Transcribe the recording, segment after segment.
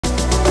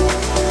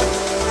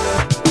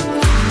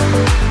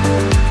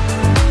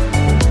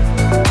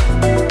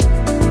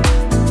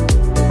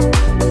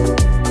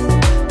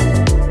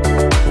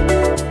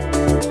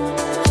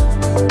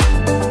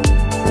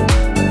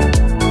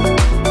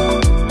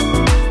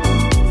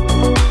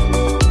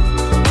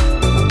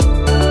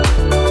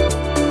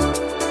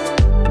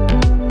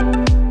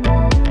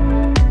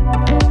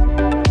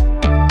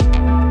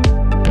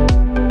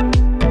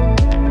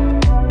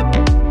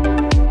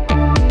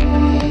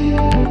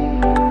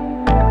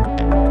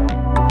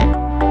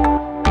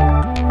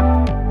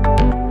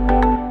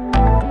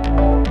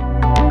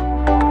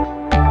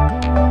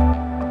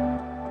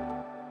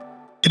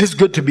It is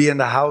good to be in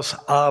the house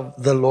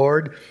of the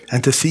Lord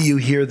and to see you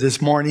here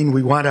this morning.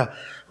 We want to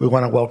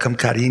welcome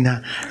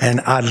Karina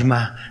and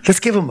Alma. Let's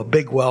give them a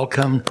big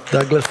welcome.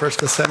 Douglas,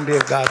 First Assembly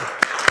of God.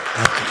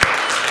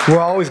 We're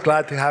always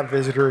glad to have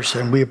visitors,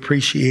 and we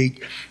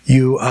appreciate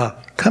you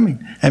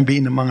coming and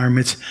being among our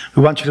midst.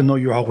 We want you to know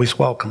you're always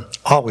welcome.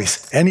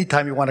 Always.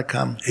 Anytime you want to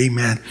come.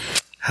 Amen.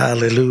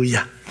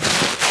 Hallelujah.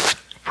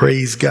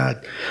 Praise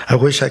God. I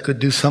wish I could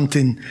do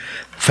something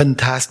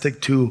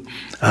fantastic to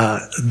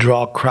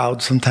draw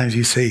crowds. Sometimes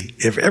you say,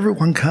 if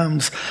everyone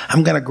comes,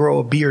 I'm going to grow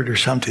a beard or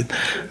something.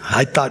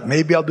 I thought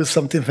maybe I'll do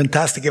something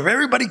fantastic. If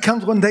everybody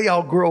comes one day,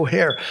 I'll grow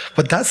hair.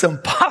 But that's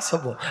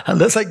impossible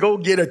unless I go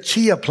get a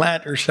chia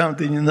plant or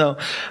something, you know.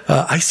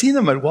 I see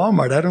them at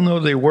Walmart. I don't know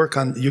if they work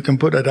on, you can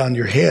put it on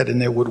your head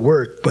and it would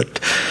work. But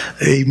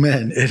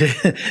amen.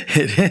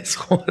 It is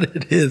what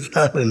it is.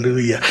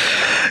 Hallelujah.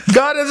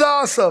 God is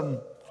awesome.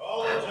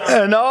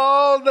 And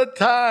all the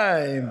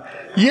time.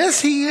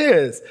 Yes, he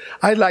is.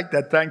 I like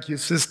that. Thank you,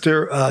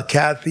 Sister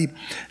Kathy.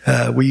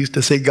 We used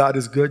to say God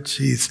is good.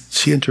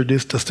 She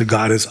introduced us to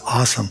God is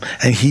awesome.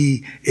 And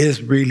he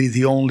is really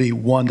the only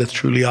one that's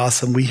truly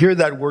awesome. We hear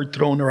that word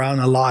thrown around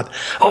a lot.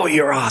 Oh,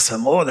 you're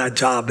awesome. Oh, that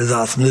job is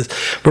awesome.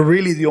 But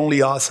really the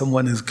only awesome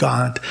one is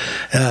God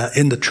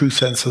in the true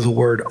sense of the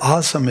word.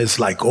 Awesome is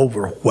like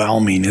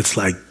overwhelming. It's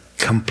like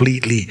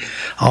completely,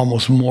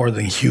 almost more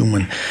than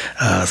human.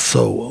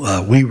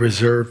 So we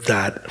reserve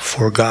that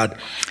for God.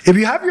 If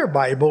you have your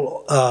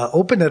Bible,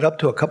 open it up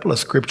to a couple of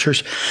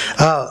scriptures.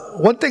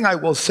 One thing I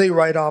will say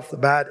right off the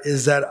bat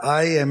is that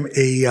I am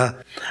a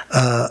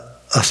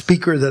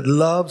speaker that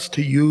loves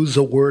to use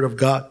the Word of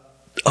God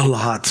a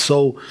lot.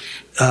 So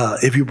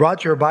if you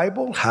brought your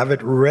Bible, have it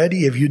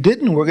ready. If you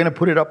didn't, we're going to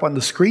put it up on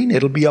the screen.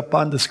 It'll be up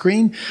on the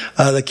screen.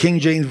 The King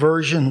James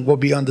Version will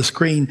be on the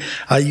screen.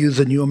 I use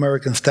the New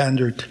American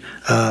Standard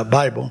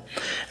Bible.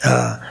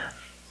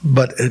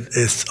 But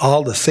it's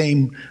all the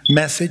same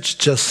message,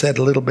 just said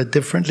a little bit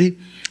differently.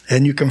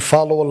 And you can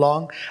follow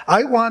along.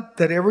 I want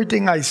that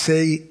everything I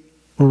say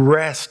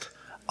rest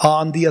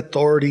on the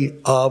authority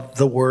of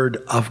the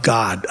Word of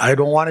God. I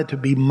don't want it to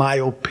be my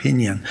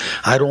opinion.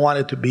 I don't want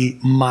it to be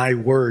my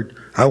word.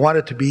 I want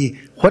it to be,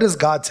 what does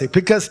God say?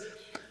 Because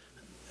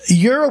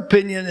your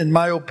opinion and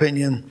my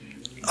opinion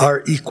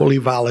are equally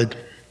valid.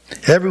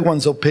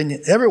 Everyone's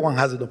opinion, everyone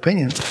has an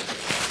opinion.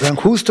 And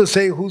who's to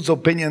say whose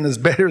opinion is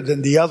better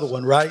than the other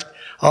one, right?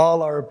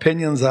 All our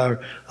opinions are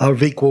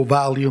of equal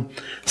value.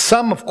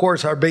 Some, of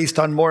course, are based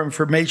on more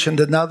information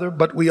than others,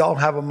 but we all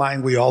have a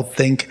mind, we all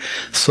think.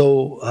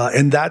 So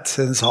in that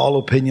sense, all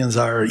opinions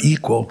are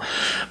equal.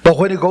 But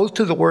when it goes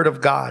to the Word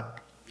of God,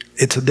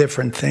 it's a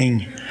different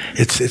thing.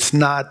 It's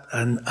not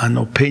an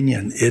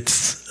opinion.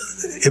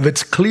 If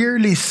it's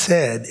clearly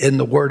said in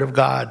the Word of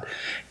God,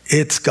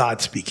 it's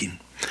God speaking.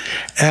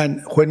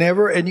 And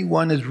whenever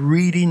anyone is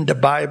reading the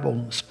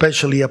Bible,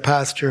 especially a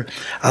pastor,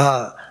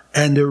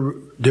 and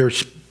they're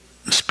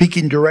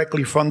speaking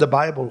directly from the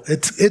Bible,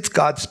 it's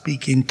God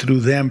speaking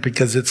through them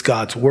because it's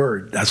God's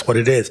word. That's what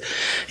it is.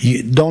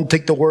 You don't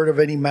take the word of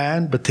any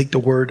man, but take the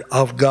word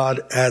of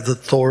God as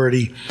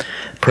authority.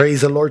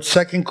 Praise the Lord.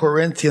 2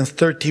 Corinthians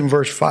 13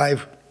 verse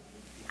 5.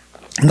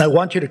 And I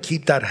want you to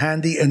keep that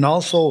handy. And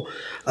also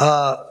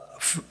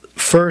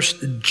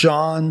 1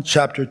 John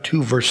chapter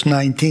 2 verse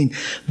 19.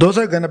 Those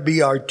are going to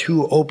be our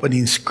two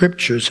opening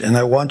scriptures, and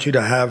I want you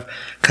to have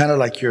kind of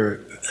like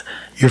your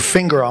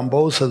finger on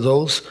both of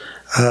those.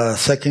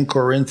 2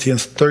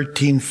 Corinthians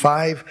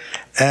 13:5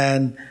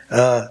 and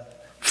 1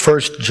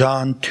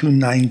 John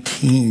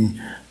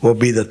 2:19 will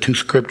be the two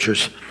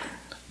scriptures.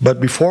 But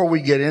before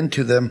we get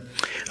into them,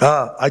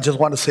 I just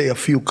want to say a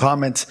few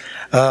comments.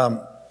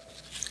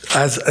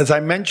 As I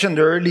mentioned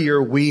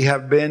earlier, we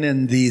have been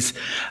in these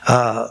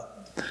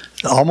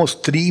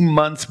almost 3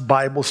 months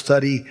Bible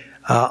study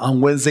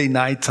on Wednesday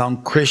nights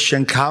on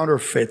Christian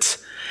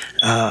counterfeits.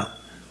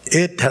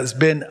 It has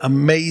been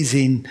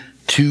amazing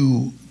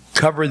to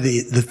cover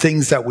the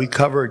things that we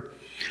covered.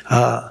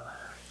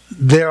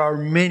 There are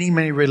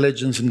many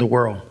religions in the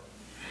world.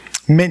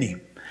 Many.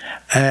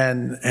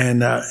 And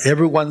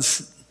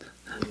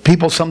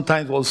people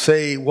sometimes will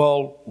say,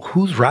 well,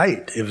 who's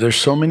right? If there's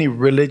so many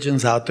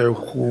religions out there,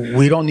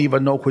 we don't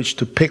even know which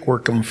to pick. We're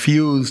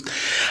confused.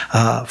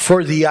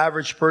 For the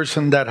average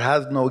person that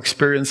has no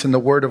experience in the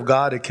Word of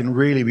God, it can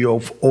really be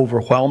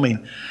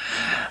overwhelming.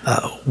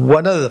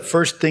 One of the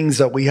first things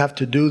that we have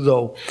to do,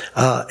 though,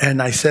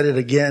 and I said it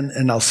again,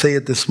 and I'll say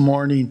it this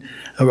morning,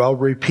 or I'll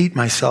repeat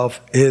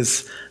myself,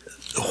 is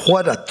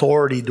what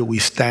authority do we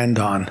stand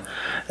on?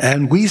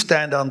 And we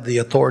stand on the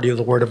authority of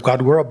the Word of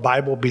God. We're a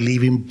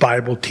Bible-believing,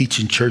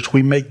 Bible-teaching church.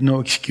 We make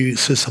no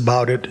excuses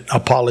about it,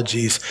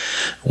 apologies.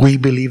 We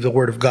believe the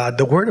Word of God.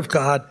 The Word of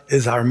God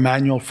is our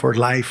manual for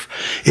life.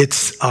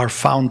 It's our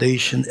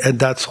foundation, and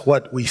that's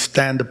what we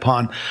stand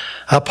upon.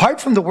 Apart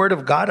from the Word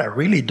of God, I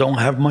really don't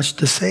have much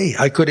to say.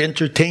 I could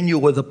entertain you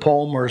with a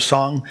poem or a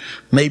song,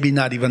 maybe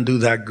not even do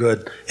that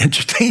good.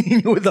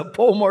 Entertaining you with a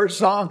poem or a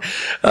song.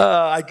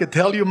 I could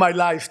tell you my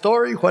life story.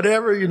 story,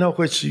 whatever,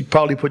 which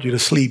probably put you to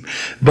sleep.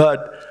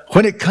 But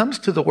when it comes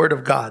to the Word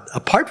of God,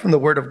 apart from the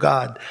Word of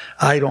God,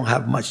 I don't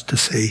have much to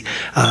say.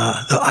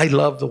 I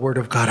love the Word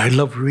of God. I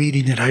love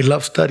reading it. I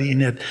love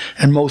studying it.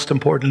 And most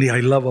importantly, I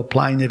love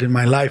applying it in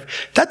my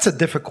life. That's a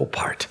difficult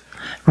part.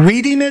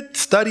 Reading it,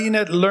 studying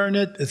it, learn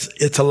it,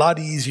 it's a lot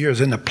easier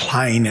than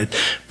applying it.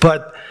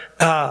 But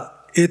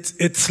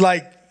it's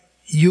like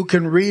you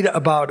can read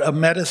about a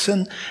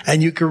medicine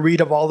and you can read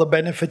of all the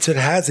benefits it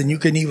has, and you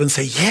can even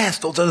say, yes,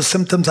 those are the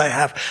symptoms I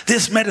have.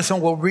 This medicine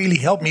will really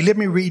help me. Let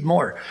me read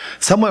more.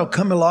 Someone will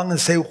come along and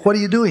say, what are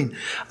you doing?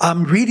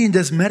 I'm reading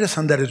this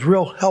medicine that is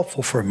real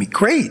helpful for me.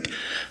 Great.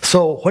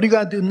 So what are you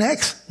going to do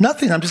next?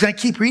 Nothing. I'm just going to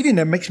keep reading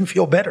it. It makes me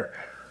feel better.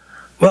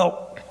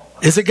 Well,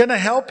 is it going to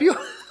help you?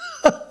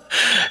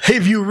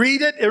 If you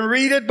read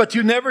it, but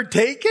you never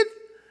take it?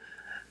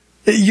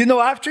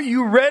 After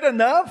you read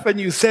enough and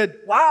you said,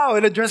 wow,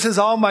 it addresses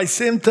all my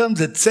symptoms,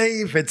 it's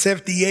safe, it's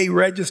FDA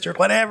registered,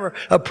 whatever,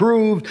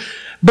 approved.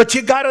 But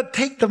you got to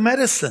take the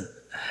medicine,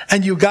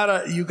 and you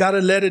got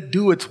to let it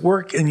do its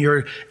work in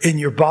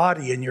your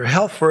body and your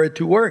health for it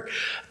to work.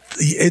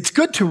 It's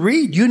good to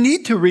read. You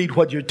need to read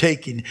what you're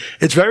taking.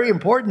 It's very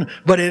important,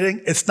 but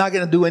it's not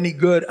going to do any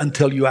good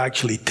until you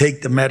actually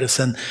take the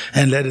medicine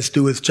and let it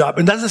do its job.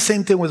 And that's the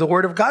same thing with the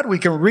Word of God. We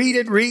can read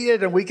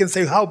it, and we can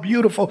say how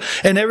beautiful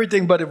and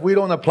everything, but if we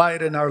don't apply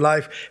it in our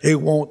life,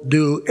 it won't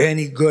do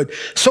any good.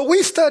 So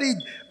we studied,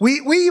 we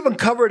even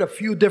covered a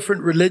few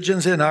different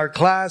religions in our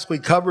class. We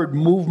covered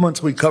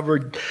movements. We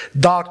covered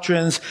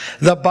doctrines.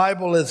 The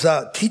Bible has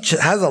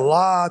a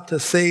lot to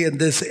say in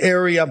this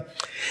area.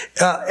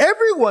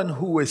 Everyone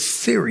who is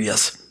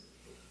serious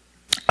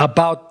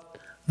about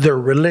their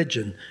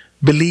religion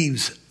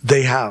believes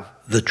they have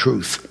the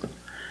truth.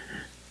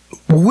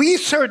 We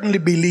certainly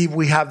believe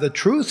we have the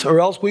truth,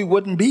 or else we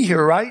wouldn't be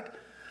here, right?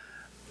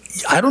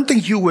 I don't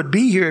think you would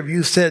be here if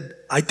you said,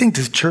 I think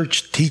this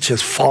church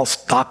teaches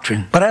false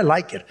doctrine, but I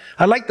like it.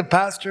 I like the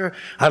pastor.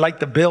 I like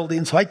the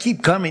building. So I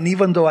keep coming,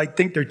 even though I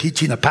think they're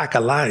teaching a pack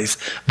of lies,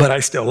 but I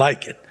still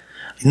like it.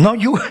 No,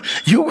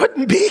 you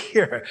wouldn't be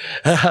here.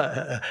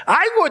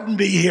 I wouldn't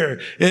be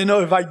here,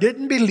 if I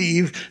didn't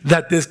believe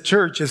that this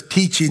church is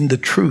teaching the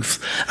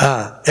truth.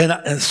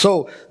 And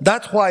so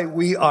that's why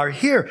we are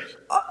here.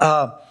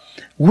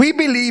 We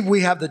believe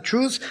we have the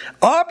truth.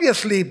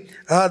 Obviously,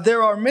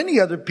 there are many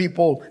other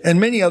people and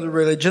many other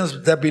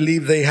religions that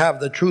believe they have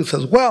the truth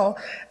as well.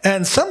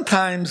 And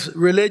sometimes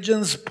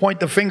religions point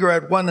the finger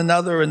at one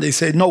another and they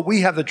say, no, we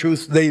have the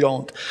truth. They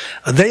don't.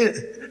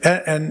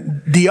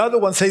 And the other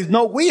one says,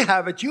 no, we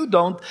have it, you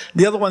don't.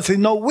 The other one says,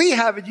 no, we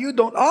have it, you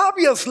don't.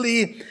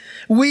 Obviously,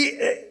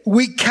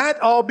 we can't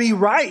all be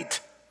right?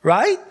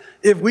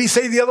 If we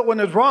say the other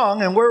one is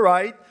wrong and we're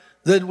right,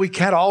 then we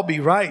can't all be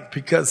right,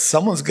 because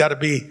someone's got to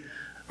be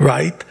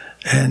right.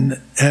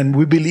 And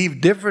we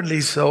believe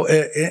differently. So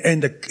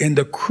in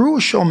the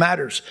crucial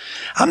matters,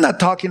 I'm not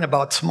talking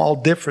about small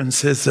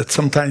differences that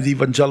sometimes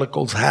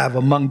evangelicals have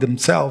among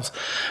themselves,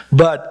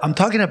 but I'm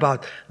talking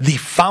about the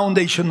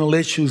foundational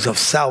issues of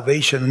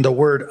salvation and the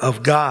Word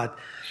of God.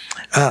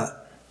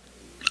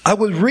 I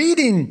was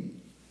reading,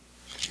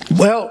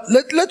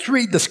 let's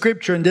read the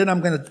scripture, and then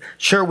I'm going to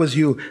share with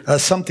you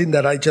something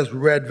that I just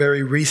read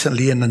very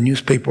recently in a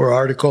newspaper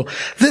article.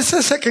 This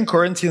is 2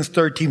 Corinthians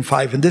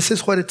 13:5, and this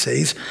is what it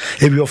says.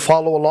 If you'll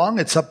follow along,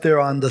 it's up there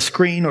on the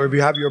screen, or if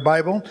you have your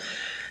Bible.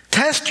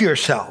 Test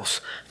yourselves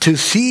to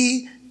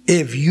see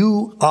if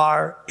you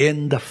are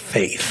in the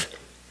faith.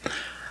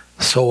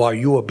 So are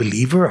you a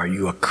believer? Are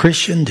you a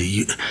Christian?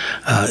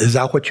 Is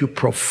that what you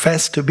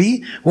profess to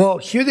be? Well,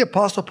 here the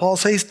Apostle Paul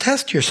says,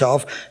 test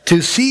yourself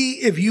to see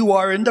if you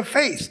are in the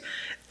faith.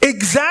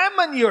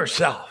 Examine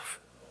yourself.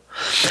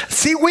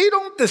 See, we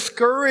don't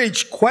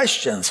discourage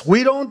questions.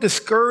 We don't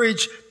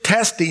discourage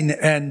testing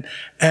and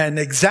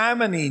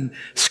examining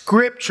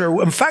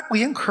Scripture. In fact,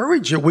 we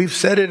encourage it. We've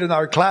said it in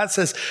our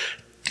classes.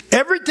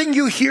 Everything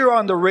you hear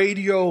on the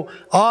radio,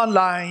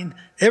 online,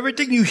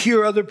 everything you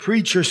hear other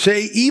preachers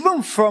say,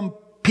 even from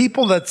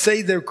people that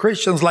say they're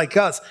Christians like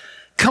us,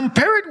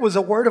 compare it with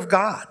the Word of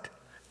God.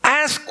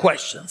 Ask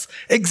questions.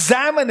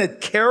 Examine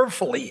it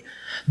carefully.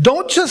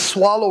 Don't just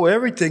swallow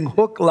everything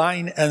hook,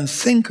 line, and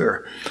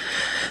sinker.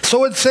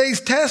 So it says,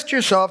 test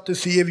yourself to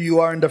see if you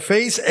are in the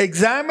faith.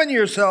 Examine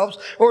yourselves,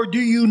 or do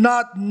you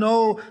not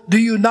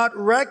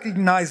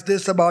recognize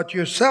this about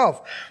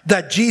yourself,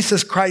 that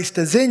Jesus Christ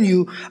is in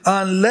you,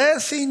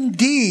 unless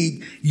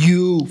indeed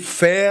you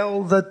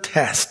fail the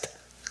test.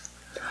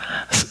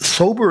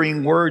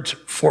 Sobering words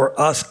for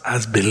us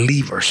as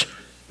believers,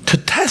 to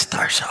test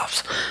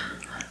ourselves.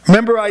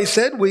 Remember I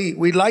said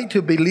we like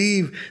to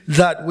believe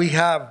that we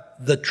have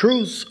the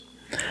truth.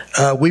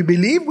 We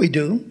believe we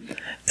do.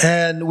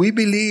 And we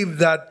believe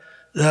that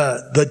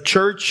the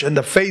church and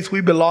the faith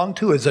we belong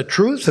to is the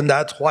truth, and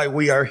that's why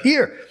we are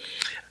here.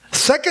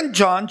 1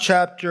 John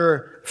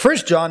chapter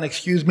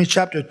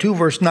 2,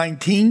 verse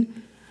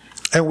 19,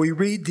 and we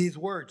read these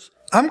words.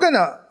 I'm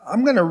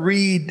gonna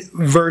read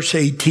verse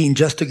 18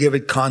 just to give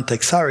it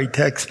context. Sorry,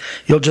 text.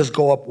 You'll just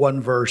go up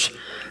one verse.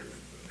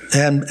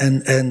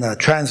 and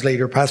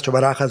translator, Pastor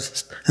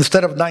Barajas,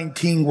 instead of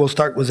 19, we'll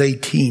start with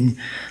 18.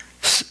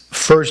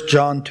 1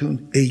 John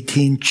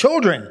 2:18.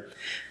 Children,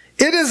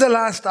 it is the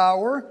last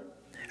hour,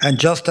 and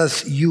just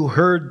as you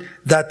heard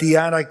that the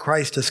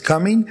Antichrist is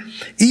coming,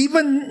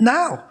 even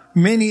now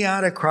many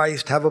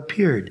Antichrists have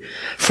appeared.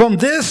 From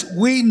this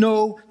we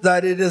know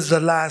that it is the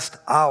last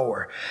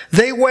hour.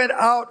 They went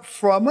out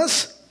from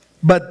us,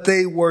 but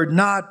they were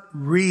not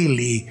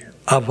really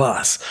of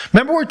us.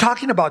 Remember, we're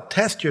talking about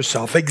test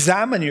yourself,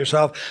 examine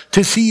yourself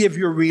to see if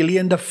you're really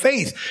in the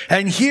faith.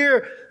 And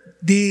here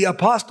the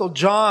Apostle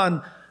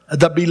John,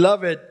 the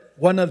beloved,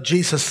 one of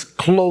Jesus'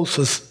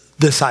 closest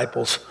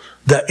disciples,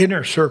 the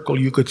inner circle,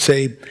 you could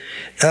say,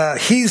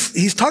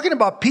 he's talking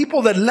about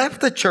people that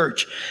left the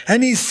church.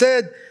 And he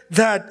said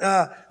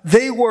that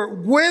they were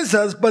with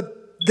us, but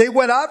they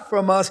went out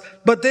from us,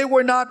 but they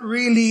were not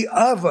really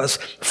of us.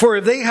 For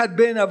if they had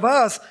been of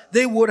us,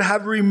 they would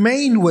have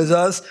remained with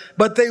us,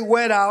 but they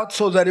went out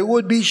so that it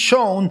would be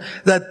shown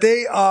that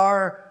they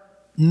are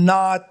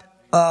not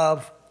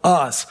of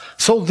us.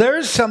 So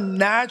there's some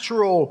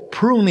natural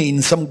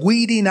pruning, some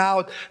weeding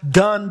out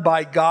done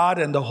by God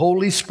and the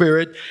Holy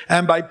Spirit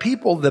and by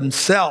people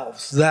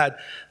themselves that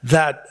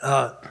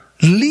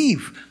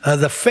leave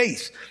the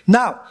faith.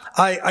 Now,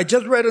 I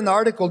just read an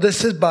article.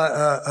 This is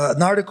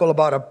an article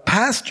about a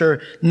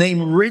pastor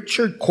named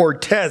Richard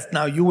Cortez.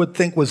 Now, you would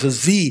think was a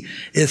Z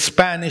is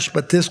Spanish,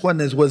 but this one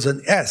was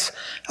an S.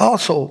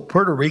 Also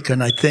Puerto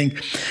Rican, I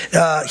think.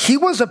 He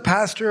was a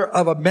pastor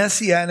of a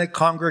Messianic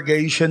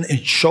congregation in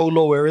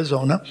Cholo,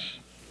 Arizona.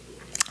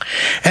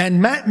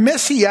 And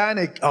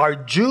Messianic are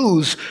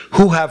Jews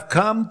who have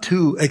come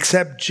to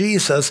accept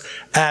Jesus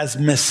as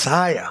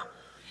Messiah,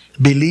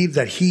 believe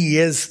that he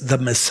is the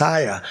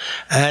Messiah.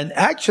 And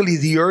actually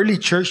the early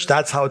church,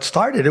 that's how it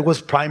started. It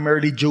was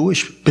primarily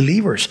Jewish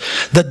believers.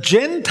 The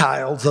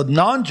Gentiles, the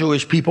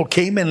non-Jewish people,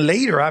 came in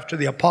later after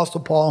the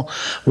Apostle Paul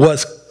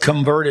was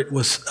converted,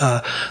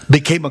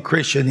 became a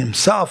Christian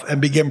himself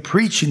and began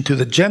preaching to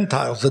the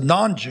Gentiles, the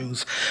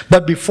non-Jews.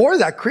 But before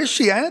that,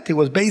 Christianity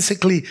was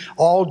basically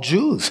all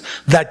Jews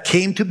that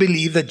came to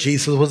believe that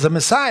Jesus was the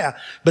Messiah.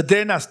 But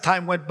then as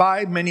time went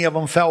by, many of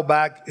them fell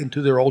back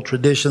into their old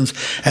traditions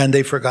and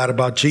they forgot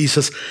about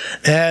Jesus.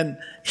 And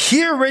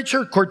here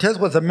Richard Cortez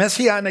was a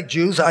Messianic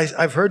Jews.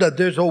 I've heard that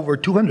there's over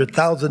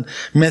 200,000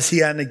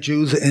 Messianic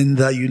Jews in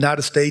the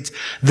United States.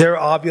 They're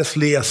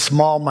obviously a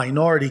small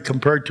minority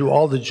compared to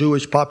all the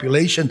Jewish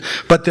population,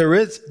 but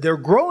they're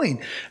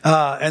growing,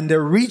 and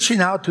they're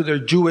reaching out to their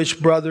Jewish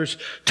brothers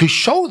to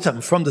show them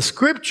from the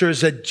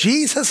scriptures that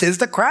Jesus is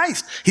the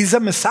Christ. He's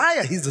the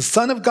Messiah. He's the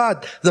Son of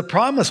God, the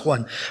promised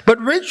one. But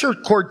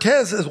Richard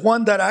Cortez is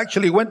one that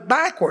actually went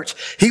backwards.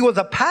 He was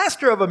a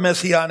pastor of a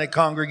Messianic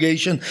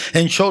congregation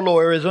in Cholo,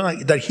 Arizona,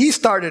 that he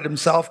started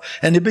himself,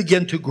 and it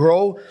began to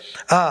grow.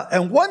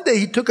 And one day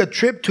he took a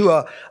trip to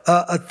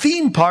a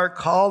theme park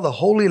called the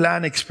Holy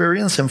Land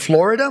Experience in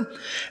Florida.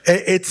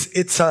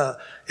 It's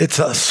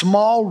a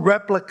small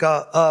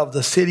replica of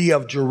the city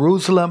of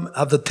Jerusalem,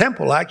 of the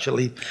temple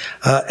actually.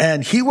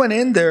 And he went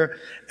in there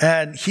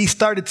and he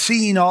started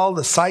seeing all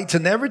the sights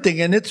and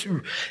everything. And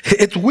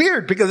it's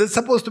weird because it's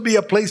supposed to be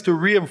a place to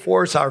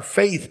reinforce our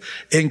faith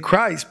in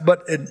Christ.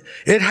 But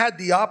it had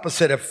the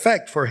opposite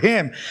effect for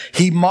him.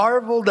 He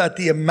marveled at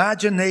the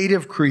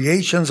imaginative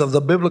creations of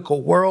the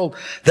biblical world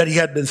that he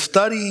had been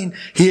studying.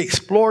 He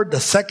explored the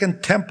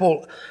Second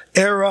Temple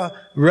era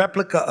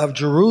replica of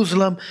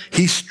Jerusalem.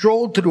 He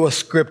strolled through a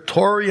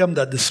scriptorium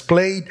that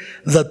displayed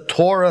the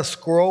Torah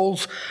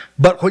scrolls.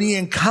 But when he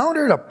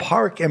encountered a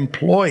park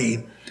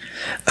employee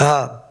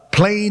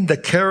playing the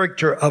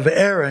character of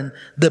Aaron,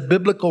 the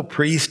biblical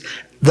priest,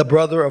 the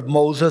brother of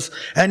Moses,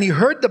 and he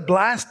heard the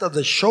blast of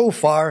the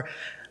shofar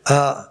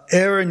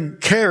Aaron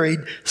carried,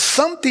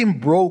 something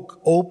broke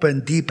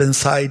open deep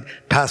inside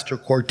Pastor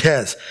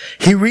Cortez.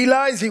 He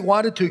realized he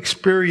wanted to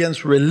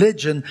experience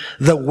religion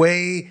the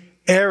way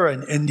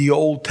Aaron in the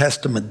Old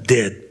Testament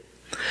did.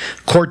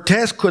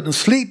 Cortez couldn't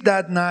sleep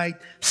that night,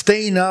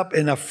 staying up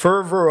in a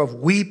fervor of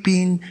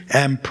weeping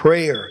and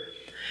prayer.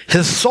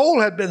 His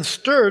soul had been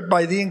stirred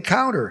by the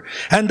encounter,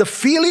 and the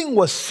feeling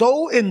was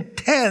so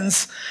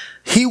intense,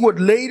 he would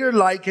later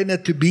liken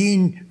it to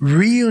being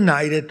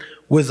reunited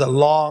with a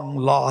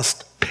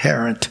long-lost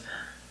parent.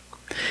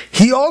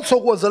 He also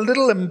was a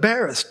little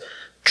embarrassed.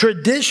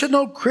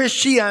 Traditional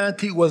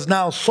Christianity was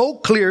now so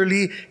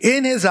clearly,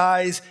 in his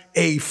eyes,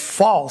 a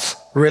false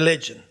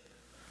religion.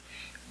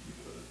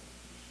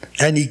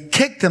 And he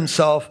kicked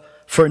himself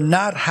for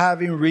not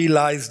having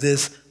realized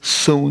this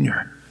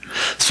sooner.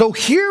 So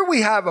here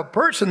we have a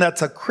person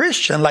that's a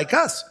Christian like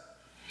us.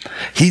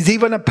 He's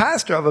even a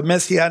pastor of a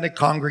Messianic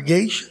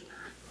congregation.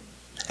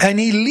 And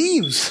he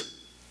leaves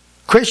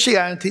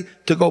Christianity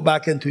to go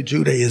back into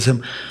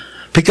Judaism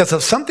because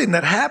of something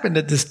that happened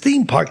at this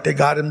theme park that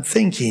got him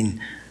thinking.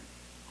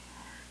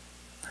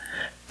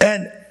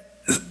 And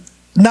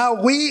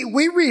now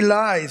we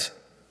realize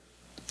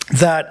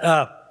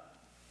that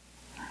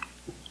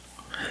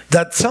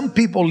that some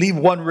people leave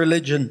one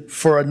religion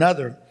for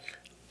another.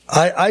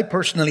 I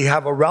personally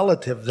have a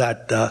relative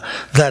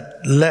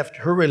that left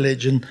her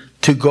religion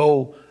to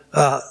go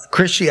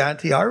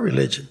Christianity, our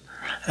religion.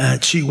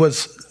 She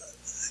was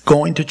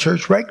going to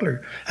church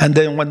regular. And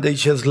then one day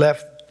she just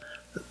left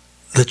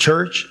the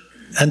church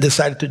and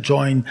decided to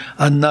join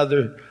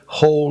another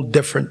whole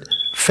different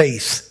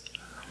faith.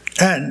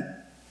 And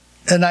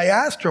I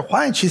asked her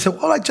why, and she said,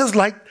 well,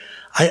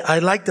 I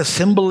like the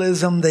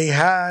symbolism they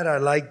had. I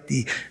like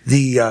the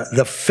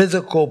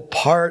physical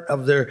part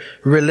of their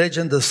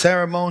religion, the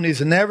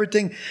ceremonies and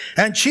everything.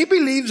 And she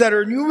believes that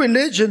her new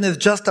religion is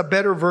just a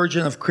better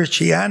version of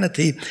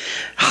Christianity.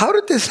 How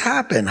did this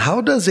happen?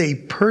 How does a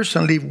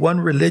person leave one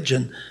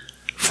religion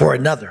for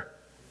another?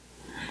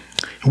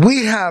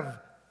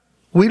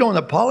 We don't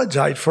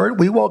apologize for it.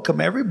 We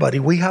welcome everybody.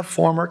 We have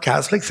former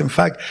Catholics. In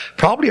fact,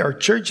 probably our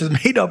church is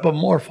made up of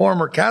more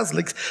former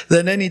Catholics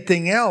than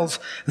anything else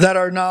that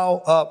are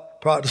now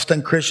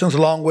Protestant Christians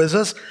along with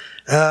us.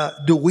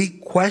 Do we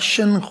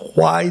question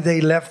why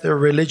they left their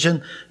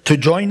religion to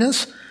join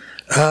us?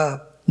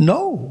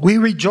 No, we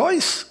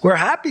rejoice. We're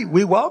happy.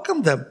 We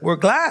welcome them. We're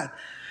glad.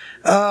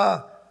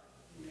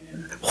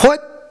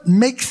 What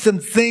makes them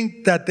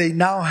think that they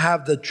now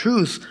have the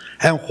truth,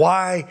 and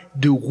why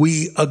do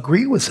we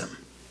agree with them?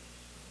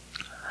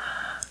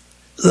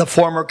 The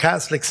former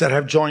Catholics that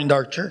have joined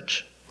our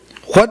church.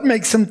 What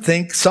makes them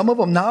think? Some of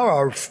them now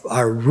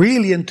are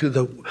really into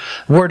the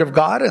Word of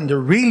God, and they're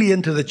really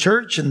into the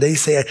church, and they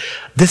say,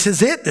 this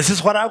is it. This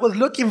is what I was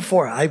looking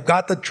for. I've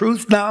got the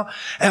truth now.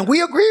 And we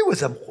agree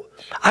with them.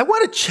 I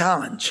want to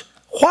challenge.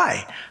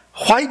 Why?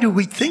 Why do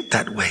we think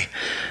that way?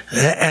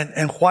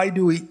 And why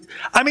do we?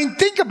 I mean,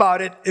 think about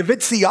it if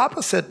it's the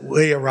opposite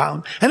way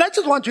around. And I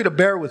just want you to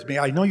bear with me.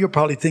 I know you're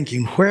probably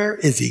thinking, where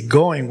is he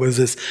going with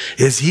this?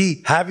 Is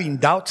he having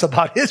doubts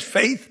about his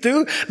faith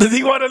too? Does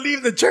he want to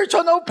leave the church?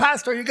 Oh no,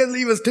 pastor, you can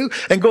leave us too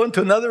and go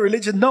into another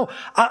religion. No,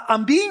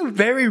 I'm being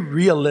very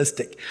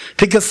realistic,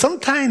 because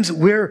sometimes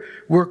we're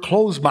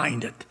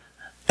closed-minded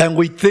and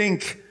we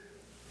think,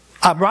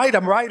 I'm right.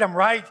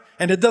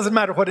 And it doesn't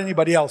matter what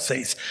anybody else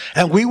says.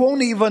 And we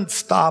won't even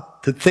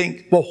stop to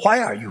think, well, why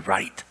are you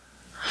right?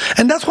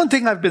 And that's one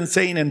thing I've been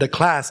saying in the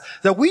class,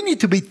 that we need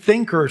to be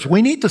thinkers.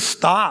 We need to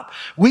stop.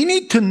 We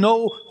need to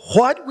know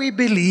what we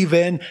believe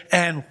in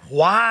and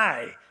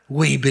why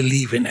we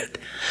believe in it.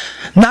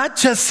 Not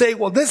just say,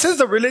 well, this is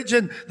the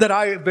religion that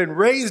I've been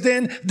raised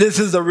in. This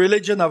is the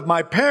religion of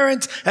my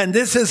parents. And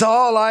this is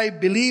all I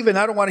believe in.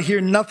 I don't want to hear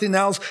nothing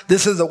else.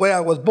 This is the way I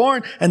was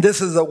born. And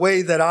this is the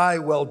way that I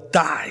will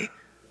die.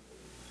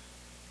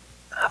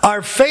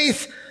 Our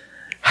faith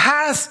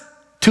has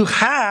to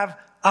have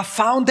a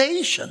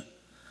foundation.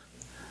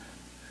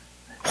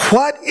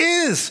 What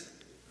is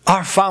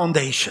our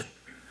foundation?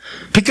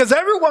 Because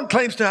everyone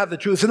claims to have the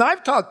truth. And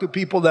I've talked to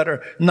people that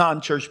are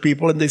non-church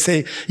people, and they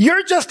say,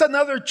 you're just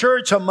another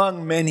church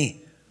among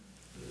many.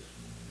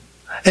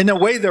 In a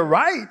way, they're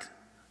right.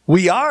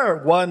 We are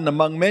one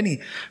among many.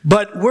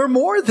 But we're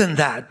more than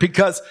that,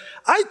 because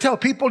I tell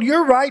people,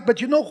 you're right, but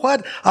you know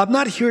what? I'm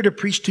not here to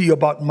preach to you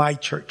about my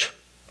church.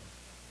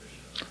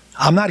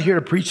 I'm not here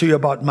to preach to you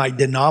about my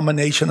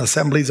denomination,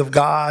 Assemblies of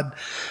God,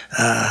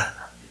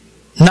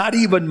 not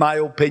even my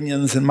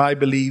opinions and my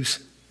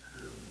beliefs.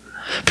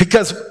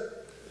 Because,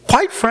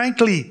 quite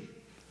frankly,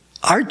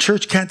 our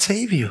church can't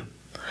save you.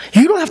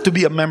 You don't have to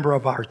be a member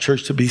of our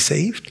church to be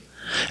saved.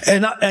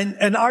 And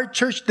our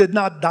church did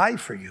not die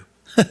for you.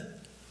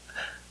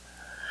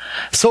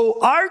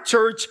 So our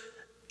church,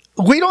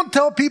 we don't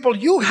tell people,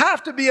 you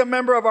have to be a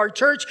member of our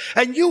church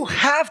and you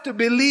have to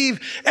believe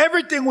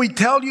everything we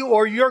tell you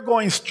or you're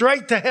going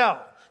straight to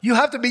hell. You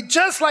have to be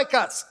just like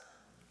us.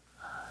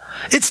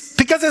 It's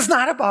because it's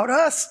not about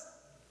us.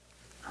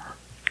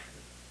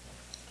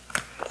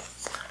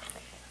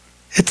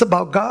 It's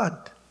about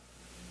God.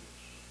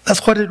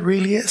 That's what it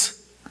really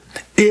is.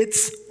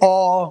 It's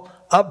all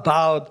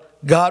about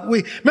God.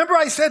 Remember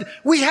I said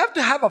we have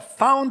to have a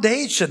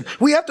foundation.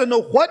 We have to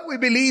know what we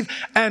believe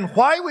and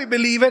why we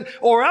believe it,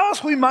 or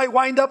else we might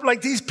wind up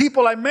like these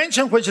people I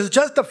mentioned, which is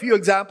just a few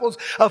examples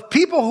of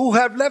people who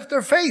have left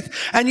their faith.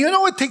 And you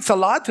know, it takes a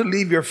lot to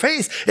leave your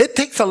faith. It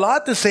takes a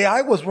lot to say,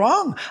 I was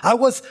wrong. That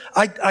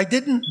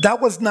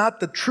was not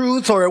the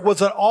truth, or it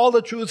wasn't all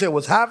the truth. It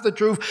was half the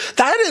truth.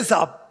 That is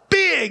a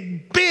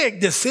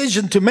big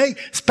decision to make,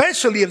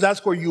 especially if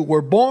that's where you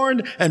were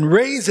born and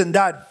raised in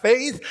that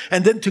faith,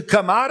 and then to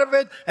come out of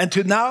it and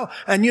to now.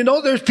 And you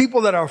know, there's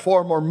people that are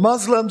former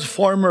Muslims,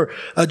 former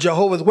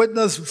Jehovah's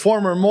Witnesses,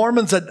 former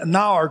Mormons that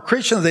now are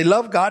Christians. They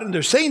love God and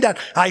they're saying that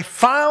I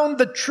found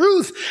the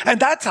truth. And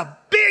that's a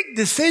big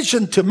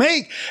decision to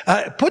make.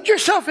 Put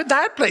yourself in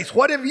that place.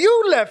 What if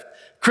you left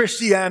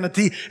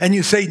Christianity and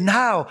you say,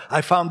 now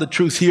I found the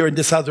truth here in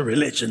this other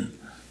religion?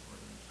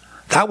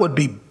 That would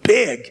be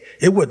big.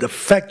 It would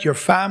affect your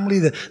family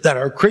that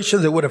are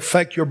Christians. It would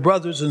affect your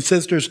brothers and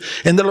sisters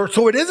in the Lord.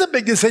 So it is a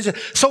big decision.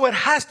 So it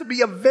has to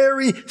be a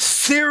very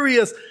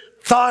serious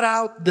thought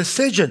out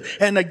decision.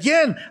 And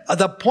again,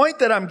 the point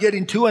that I'm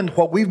getting to and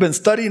what we've been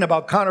studying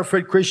about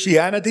counterfeit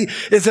Christianity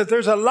is that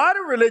there's a lot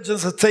of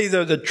religions that say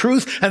they're the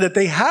truth and that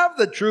they have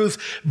the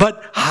truth.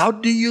 But how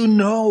do you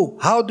know?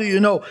 How do you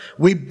know?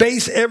 We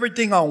base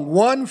everything on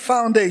one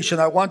foundation.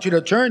 I want you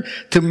to turn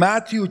to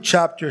Matthew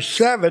chapter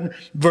 7,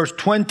 verse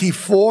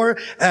 24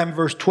 and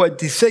verse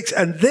 26.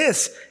 And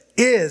this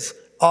is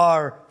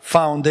our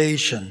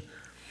foundation.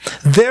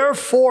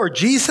 Therefore,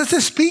 Jesus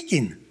is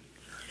speaking.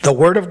 The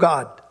Word of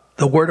God.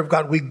 The Word of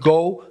God. We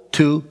go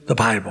to the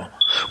Bible.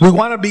 We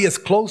want to be as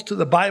close to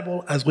the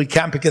Bible as we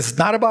can because it's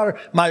not about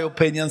my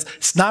opinions.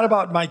 It's not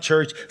about my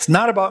church. It's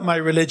not about my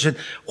religion.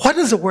 What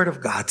does the Word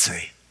of God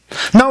say?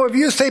 Now, if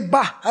you say,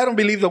 bah, I don't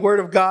believe the Word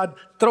of God,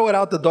 throw it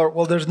out the door.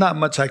 Well, there's not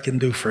much I can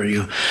do for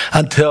you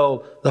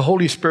until the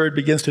Holy Spirit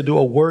begins to do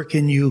a work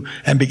in you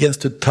and begins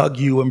to tug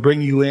you and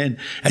bring you in.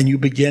 And you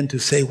begin to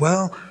say,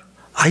 well,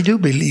 I do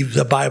believe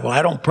the Bible.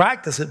 I don't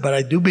practice it, but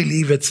I do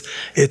believe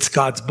it's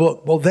God's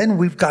book. Well, then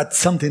we've got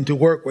something to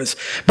work with.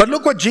 But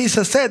look what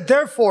Jesus said.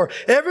 Therefore,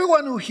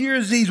 everyone who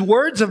hears these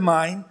words of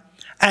mine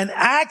and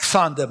acts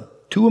on them.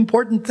 Two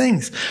important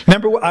things.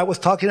 Remember I was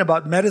talking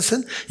about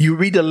medicine? You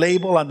read the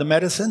label on the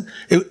medicine.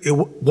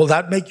 Will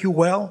that make you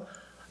well?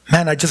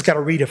 Man, I just got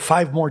to read it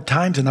 5 more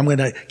times and I'm going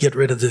to get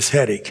rid of this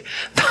headache.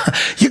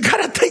 You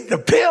got to take the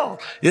pill.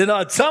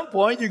 At some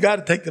point you got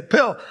to take the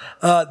pill.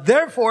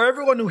 Therefore,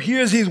 everyone who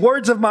hears these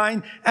words of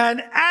mine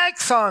and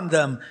acts on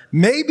them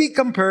may be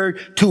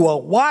compared to a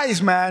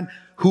wise man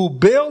who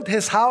built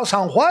his house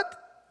on what?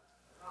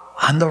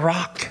 On the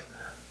rock.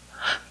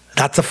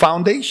 That's a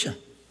foundation.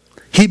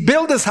 He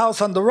built his house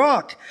on the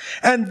rock.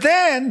 And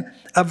then,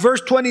 verse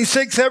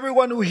 26,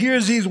 everyone who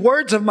hears these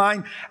words of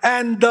mine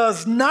and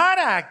does not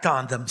act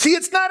on them. See,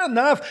 it's not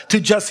enough to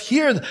just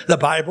hear the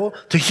Bible,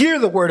 to hear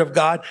the Word of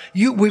God.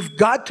 We've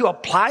got to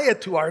apply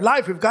it to our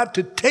life. We've got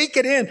to take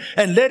it in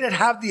and let it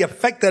have the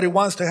effect that it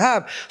wants to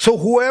have. So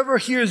whoever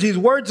hears these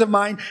words of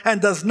mine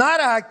and does not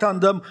act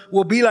on them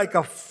will be like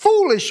a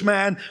foolish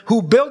man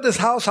who built his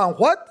house on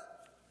what?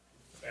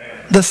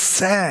 Sand. The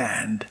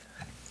sand.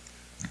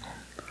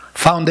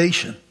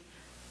 Foundation.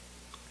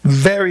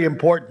 Very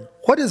important.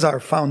 What is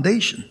our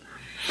foundation?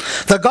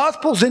 The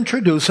Gospels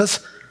introduce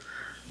us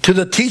to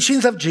the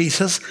teachings of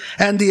Jesus,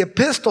 and the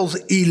epistles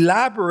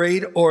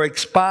elaborate or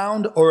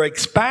expound or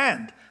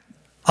expand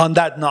on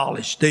that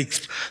knowledge.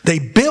 They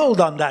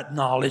build on that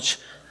knowledge.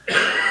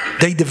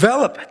 They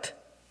develop it.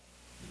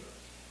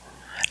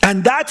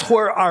 And that's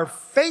where our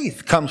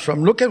faith comes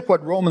from. Look at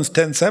what Romans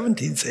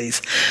 10:17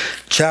 says.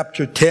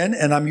 Chapter 10,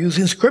 and I'm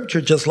using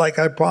scripture just like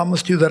I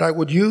promised you that I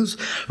would use.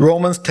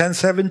 Romans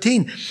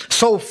 10:17.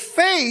 So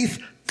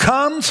faith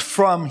comes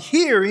from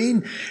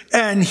hearing,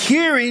 and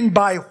hearing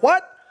by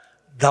what?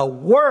 The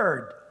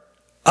word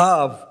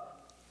of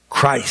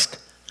Christ.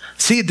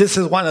 See, this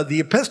is one of the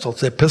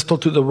epistles, the epistle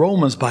to the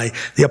Romans by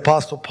the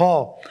Apostle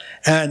Paul.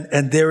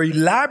 And they're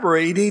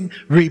elaborating,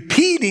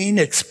 repeating,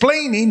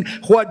 explaining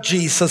what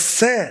Jesus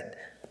said.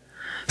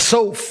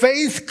 So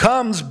faith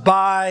comes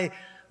by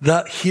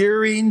the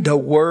hearing the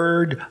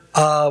word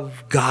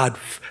of God.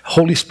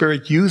 Holy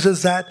Spirit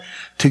uses that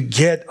to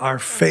get our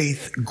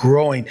faith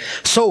growing.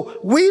 So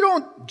we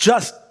don't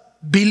just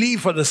believe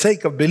for the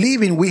sake of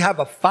believing. We have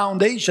a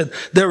foundation.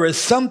 There is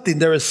something,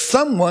 there is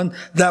someone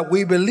that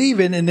we believe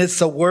in, and it's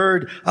the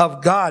word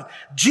of God.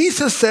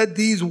 Jesus said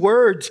these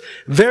words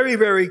very,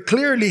 very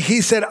clearly.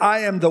 He said, I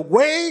am the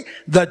way,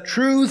 the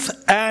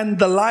truth, and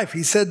the life.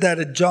 He said that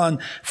in John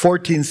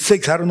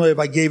 14:6. I don't know if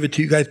I gave it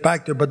to you guys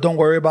back there, but don't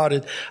worry about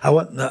it. I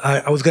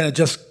was going to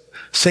just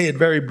say it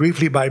very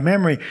briefly by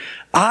memory.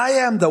 I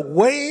am the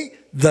way,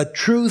 the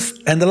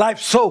truth, and the life.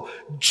 So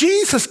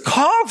Jesus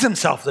calls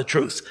himself the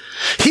truth.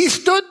 He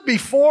stood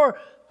before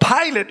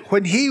Pilate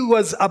when he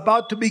was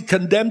about to be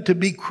condemned to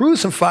be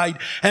crucified,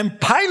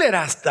 and Pilate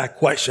asked that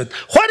question.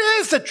 What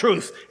is the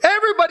truth?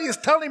 Everybody is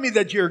telling me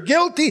that you're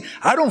guilty.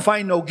 I don't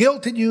find no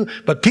guilt in you,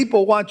 but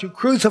people want you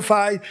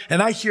crucified,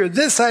 and I hear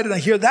this side and I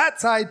hear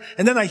that side,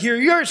 and then I hear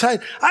your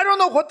side. I don't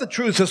know what the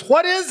truth is.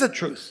 What is the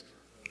truth?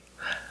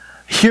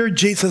 Here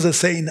Jesus is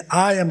saying,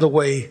 I am the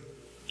way,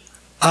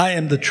 I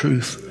am the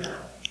truth,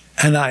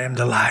 and I am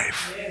the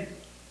life.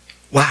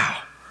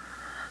 Wow.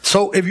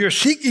 So if you're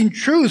seeking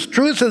truth,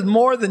 truth is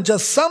more than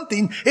just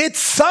something. It's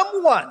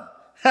someone.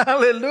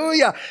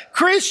 Hallelujah.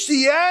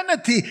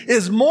 Christianity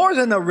is more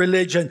than a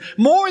religion,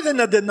 more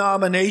than a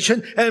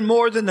denomination, and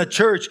more than a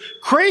church.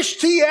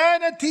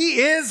 Christianity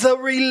is a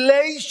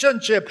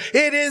relationship.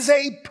 It is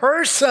a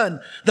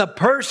person. The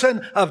person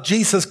of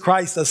Jesus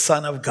Christ, the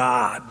Son of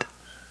God.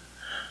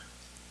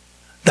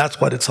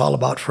 That's what it's all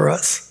about for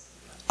us.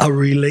 A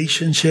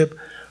relationship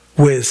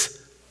with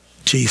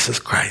Jesus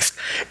Christ.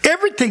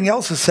 Everything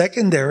else is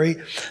secondary.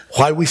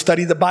 Why we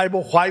study the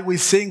Bible, why we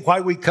sing,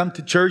 why we come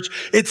to church.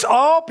 It's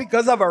all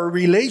because of our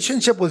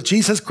relationship with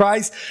Jesus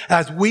Christ.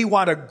 As we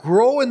want to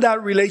grow in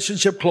that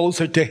relationship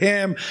closer to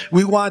Him,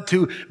 we want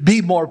to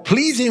be more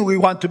pleasing, we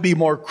want to be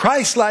more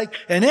Christ-like,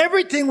 and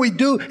everything we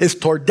do is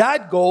toward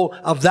that goal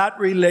of that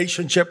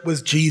relationship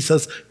with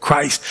Jesus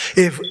Christ.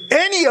 If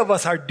any of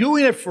us are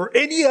doing it for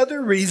any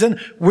other reason,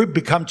 we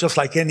become just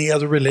like any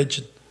other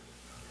religion.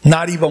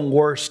 Not even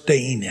worth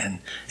staying in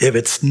if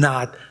it's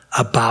not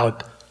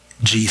about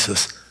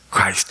Jesus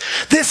Christ.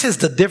 This is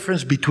the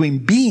difference between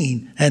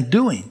being and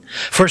doing.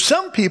 For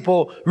some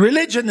people,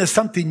 religion is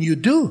something you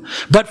do.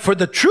 But for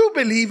the true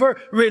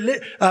believer,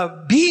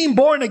 being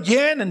born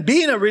again and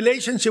being in a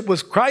relationship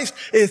with Christ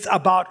is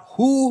about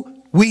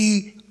who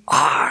we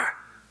are.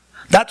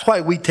 That's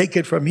why we take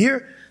it from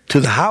here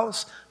to the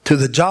house, to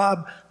the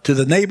job, to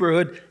the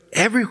neighborhood.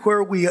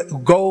 Everywhere we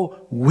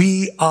go,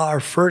 we are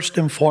first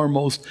and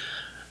foremost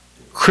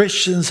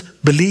Christians,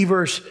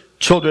 believers,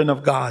 children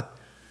of God.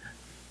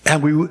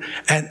 And we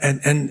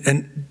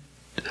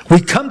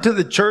come to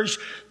the church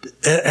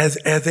as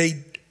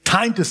a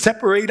time to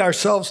separate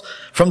ourselves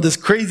from this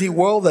crazy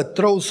world that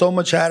throws so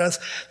much at us,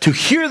 to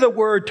hear the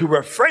word, to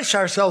refresh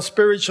ourselves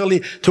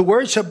spiritually, to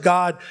worship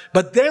God.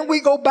 But then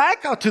we go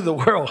back out to the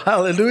world,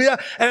 hallelujah,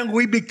 and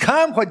we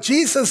become what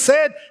Jesus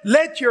said,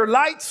 let your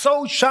light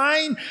so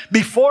shine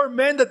before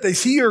men that they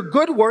see your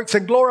good works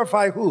and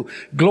glorify who?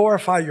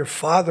 Glorify your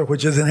Father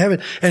which is in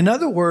heaven. In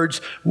other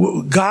words,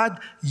 God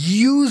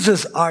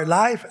uses our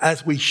life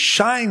as we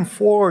shine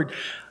forward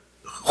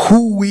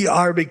who we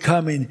are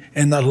becoming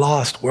in the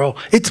lost world.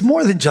 It's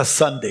more than just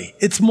Sunday.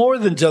 It's more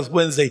than just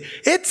Wednesday.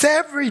 It's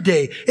every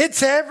day.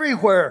 It's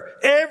everywhere.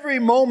 Every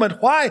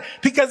moment. Why?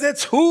 Because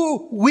it's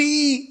who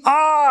we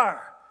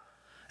are.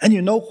 And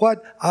you know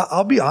what?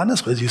 I'll be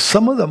honest with you.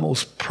 Some of the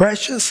most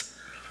precious,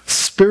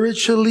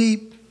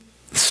 spiritually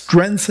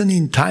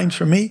strengthening times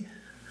for me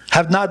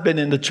have not been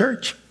in the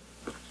church.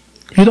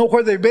 You know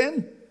where they've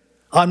been?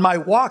 On my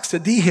walks to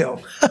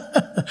D-Hill.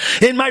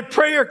 In my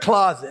prayer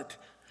closet.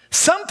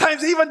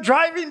 Sometimes even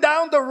driving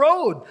down the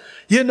road.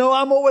 You know,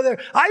 I'm over there.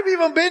 I've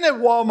even been at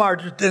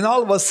Walmart, and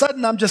all of a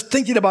sudden I'm just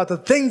thinking about the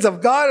things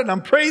of God, and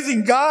I'm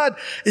praising God,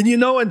 and you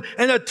know, and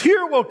a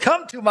tear will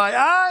come to my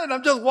eye, and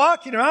I'm just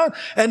walking around,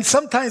 and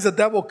sometimes the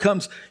devil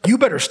comes, you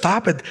better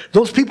stop it.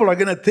 Those people are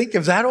going to think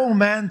if that old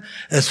man,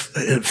 his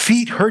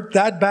feet hurt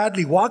that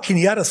badly walking,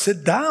 he ought to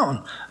sit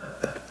down.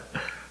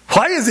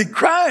 Why is he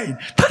crying?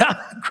 But I'm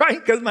not crying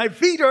because my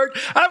feet hurt.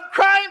 I'm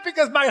crying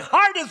because my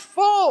heart is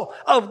full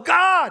of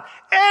God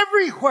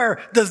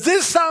everywhere. Does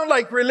this sound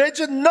like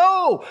religion?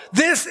 No.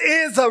 This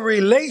is a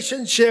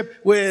relationship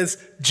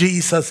with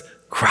Jesus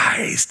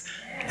Christ.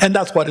 And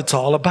that's what it's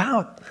all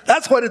about.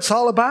 That's what it's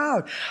all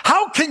about.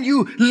 How can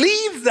you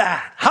leave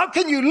that? How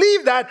can you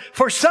leave that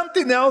for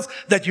something else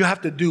that you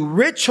have to do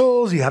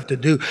rituals? You have to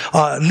do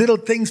little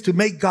things to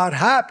make God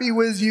happy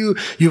with you.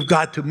 You've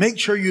got to make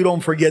sure you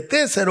don't forget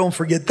this and don't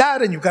forget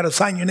that. And you've got to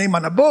sign your name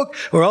on a book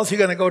or else you're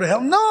going to go to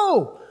hell.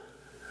 No.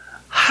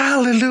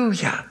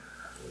 Hallelujah.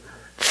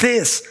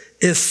 This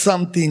is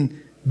something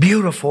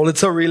beautiful.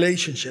 It's a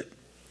relationship.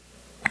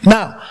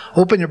 Now,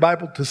 open your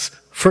Bible to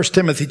 1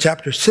 Timothy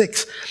chapter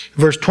 6,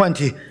 verse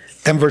 20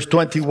 and verse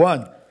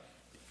 21.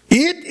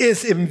 It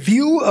is in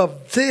view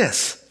of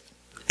this,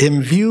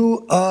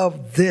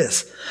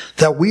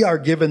 that we are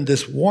given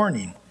this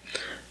warning.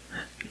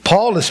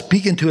 Paul is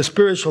speaking to his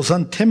spiritual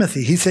son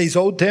Timothy. He says,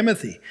 "Oh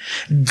Timothy,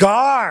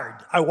 guard."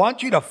 I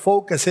want you to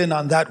focus in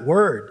on that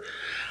word.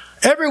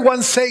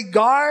 Everyone say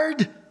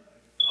guard.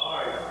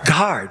 Guard.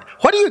 Guard.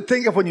 What do you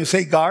think of when you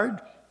say guard?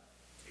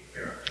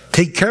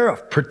 Take care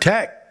of,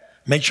 protect.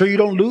 Make sure you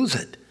don't lose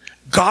it.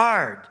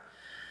 Guard.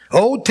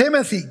 Oh,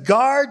 Timothy,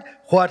 guard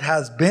what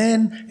has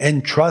been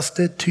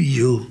entrusted to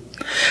you,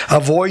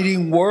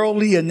 avoiding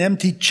worldly and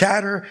empty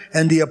chatter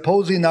and the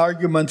opposing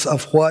arguments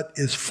of what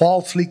is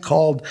falsely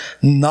called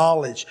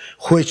knowledge,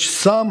 which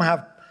some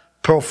have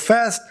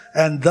professed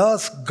and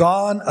thus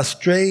gone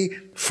astray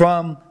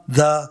from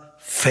the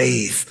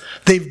faith.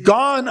 They've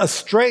gone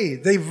astray.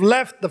 They've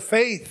left the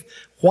faith.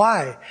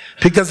 Why?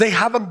 Because they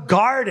haven't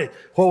guarded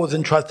what was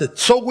entrusted.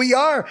 So we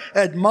are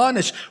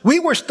admonished. We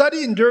were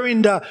studying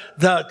during the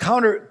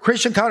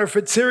Christian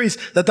Counterfeit series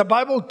that the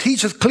Bible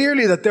teaches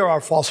clearly that there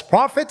are false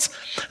prophets,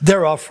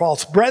 there are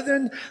false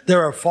brethren,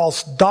 there are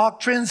false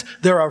doctrines,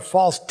 there are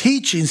false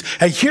teachings.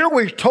 And here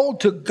we're told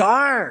to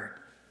guard.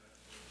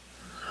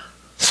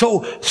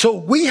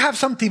 So we have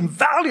something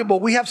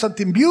valuable. We have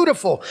something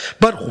beautiful.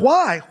 But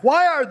why?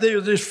 Why are there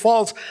these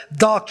false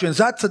doctrines?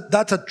 That's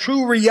a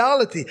true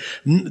reality.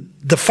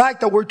 The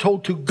fact that we're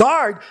told to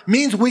guard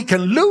means we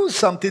can lose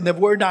something if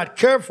we're not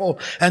careful.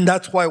 And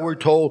that's why we're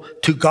told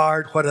to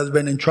guard what has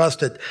been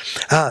entrusted.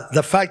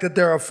 The fact that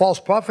there are false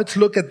prophets,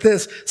 look at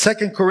this.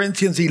 2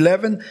 Corinthians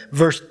 11,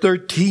 verse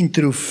 13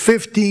 through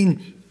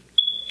 15.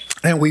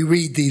 And we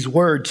read these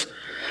words.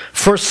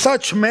 For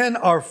such men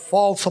are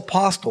false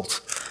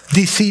apostles,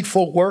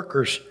 deceitful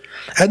workers.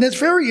 And it's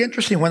very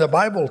interesting when the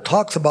Bible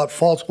talks about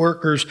false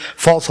workers,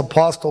 false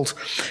apostles.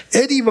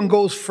 It even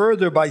goes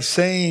further by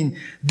saying,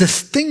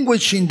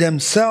 distinguishing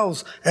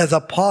themselves as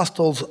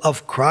apostles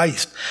of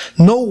Christ.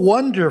 No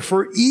wonder,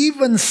 for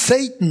even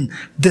Satan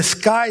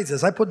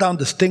disguises, I put down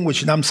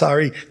distinguishing,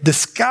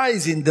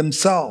 disguising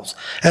themselves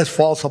as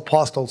false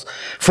apostles.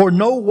 For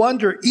no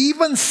wonder,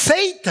 even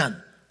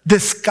Satan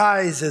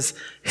disguises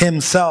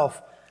himself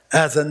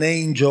as an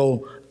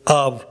angel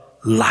of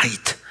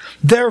light.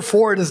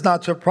 Therefore, it is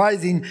not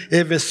surprising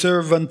if his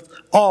servant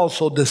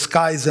also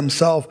disguise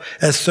himself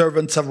as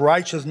servants of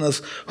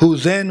righteousness,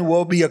 whose end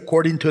will be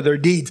according to their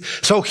deeds.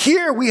 So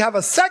here we have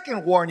a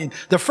second warning.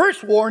 The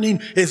first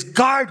warning is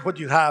guard what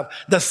you have.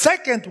 That's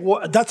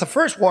the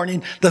first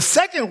warning. The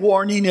second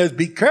warning is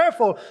be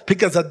careful,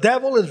 because the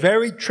devil is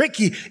very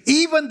tricky.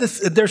 Even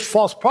there's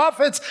false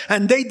prophets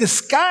and they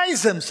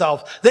disguise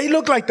themselves. They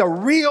look like the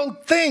real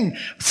thing.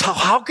 So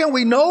how can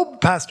we know,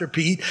 Pastor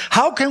Pete?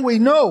 How can we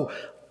know?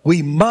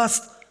 We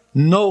must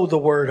know the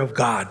Word of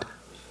God.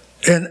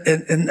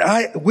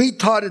 We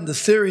taught in the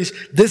series,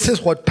 this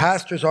is what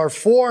pastors are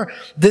for.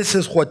 This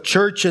is what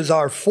churches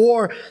are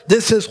for.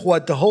 This is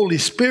what the Holy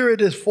Spirit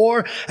is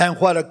for, and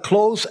what a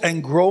close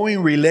and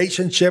growing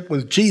relationship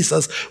with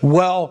Jesus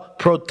will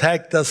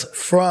protect us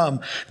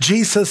from.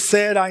 Jesus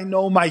said, I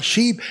know my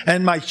sheep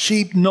and my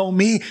sheep know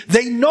me.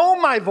 They know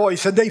my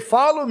voice and they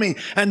follow me,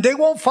 and they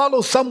won't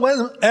follow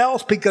someone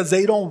else because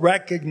they don't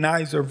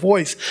recognize their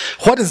voice.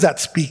 What does that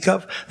speak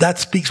of? That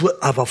speaks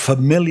of a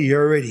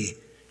familiarity.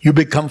 You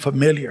become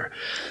familiar.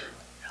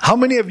 How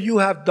many of you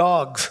have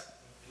dogs?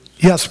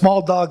 You have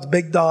small dogs,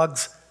 big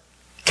dogs,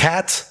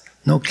 cats?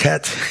 No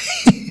cats.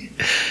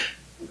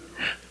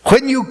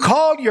 When you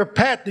call your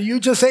pet, do you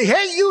just say,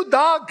 hey, you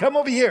dog, come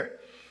over here?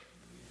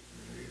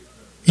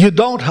 You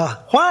don't, huh?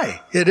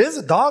 Why? It is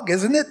a dog,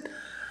 isn't it?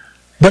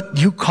 But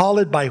you call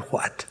it by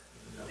what?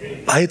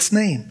 By its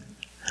name.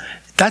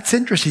 That's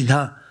interesting,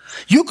 huh?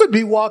 You could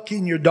be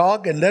walking your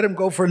dog and let him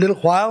go for a little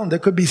while, and there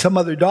could be some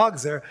other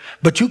dogs there.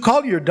 But you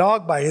call your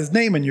dog by his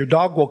name, and your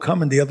dog will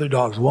come and the other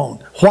dogs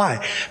won't.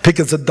 Why?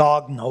 Because the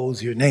dog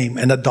knows your name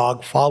and the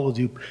dog follows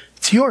you.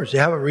 It's yours. You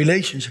have a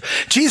relationship.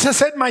 Jesus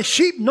said, my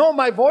sheep know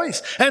my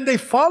voice and they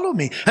follow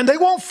me. And they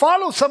won't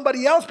follow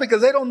somebody else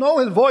because they don't know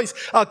his voice.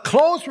 A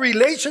close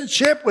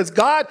relationship with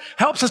God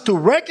helps us to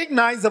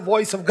recognize the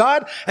voice of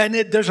God. And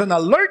there's an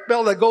alert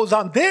bell that goes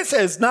on. This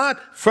is not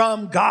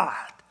from God.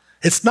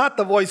 It's not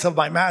the voice of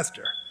my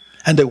master.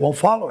 And they won't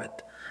follow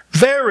it.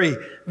 Very,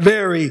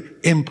 very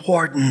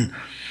important.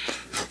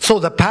 So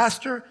the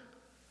pastor,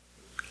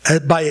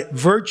 by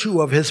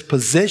virtue of his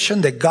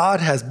position that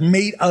God has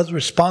made us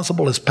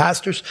responsible as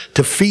pastors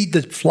to feed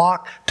the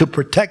flock, to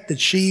protect the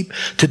sheep,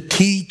 to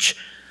teach.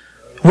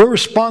 We're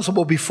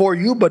responsible before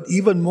you, but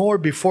even more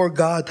before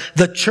God.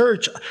 The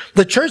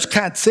church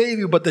can't save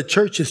you, but the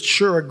church is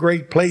sure a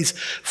great place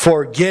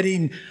for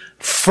getting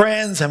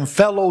friends and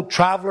fellow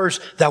travelers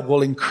that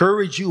will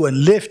encourage you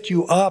and lift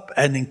you up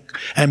and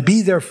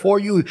be there for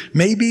you,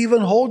 maybe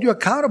even hold you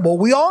accountable.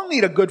 We all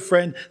need a good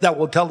friend that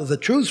will tell us the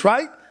truth,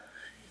 right?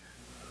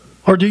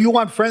 Or do you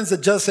want friends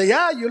that just say,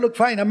 yeah, you look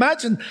fine?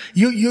 Imagine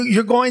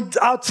you're going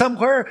out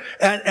somewhere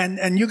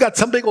and you got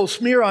some big old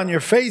smear on your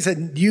face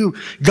and you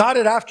got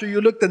it after you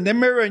looked in the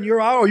mirror and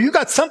you're out. Or you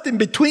got something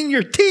between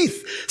your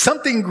teeth,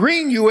 something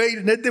green you ate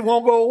and it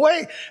won't go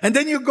away. And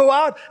then you go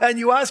out and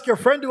you ask your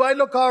friend, do I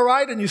look all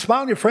right? And you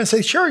smile and your friend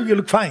says, sure, you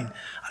look fine.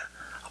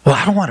 Well,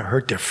 I don't want to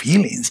hurt their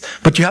feelings.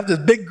 But you have this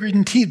big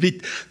green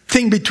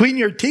thing between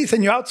your teeth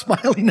and you're out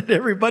smiling at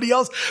everybody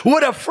else.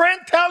 Would a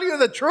friend tell you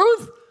the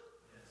truth?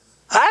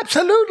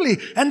 Absolutely.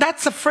 And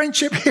that's a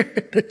friendship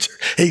here.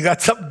 Hey, you got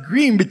something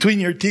green between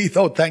your teeth.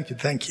 Oh, thank you,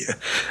 thank you.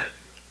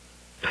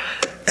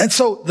 And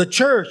so the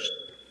church,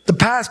 the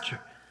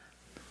pastor,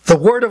 the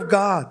Word of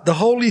God, the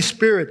Holy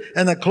Spirit,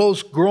 and a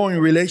close growing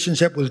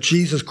relationship with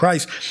Jesus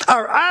Christ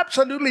are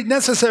absolutely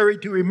necessary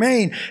to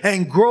remain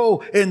and grow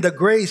in the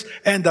grace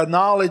and the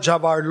knowledge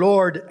of our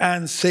Lord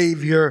and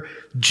Savior,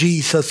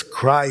 Jesus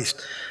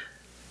Christ.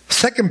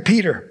 2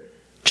 Peter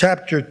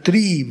chapter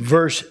 3,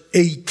 verse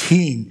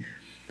 18.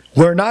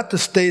 We're not to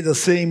stay the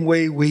same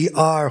way we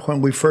are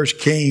when we first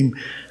came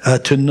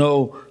to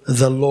know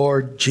the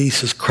Lord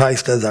Jesus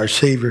Christ as our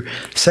Savior.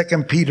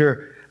 2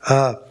 Peter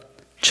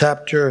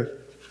chapter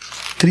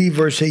 3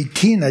 verse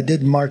 18. I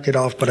didn't mark it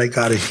off, but I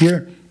got it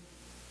here.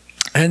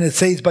 And it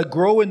says, but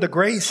grow in the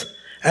grace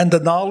and the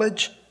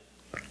knowledge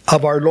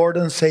of our Lord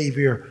and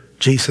Savior,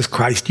 Jesus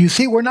Christ. You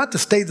see, we're not to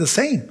stay the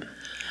same.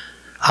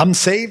 I'm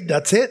saved,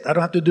 that's it. I don't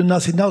have to do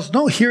nothing else.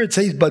 No, here it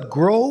says, but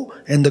grow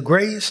in the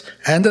grace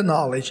and the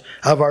knowledge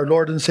of our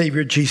Lord and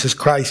Savior, Jesus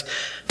Christ.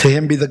 To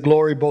him be the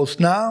glory both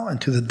now and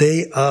to the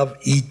day of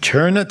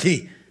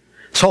eternity.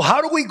 So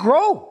how do we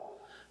grow?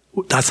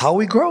 That's how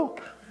we grow.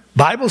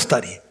 Bible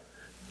study.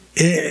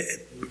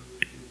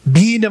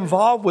 Being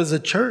involved with the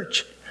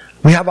church.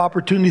 We have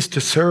opportunities to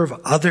serve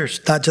others,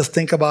 not just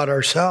think about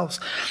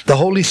ourselves. The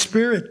Holy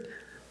Spirit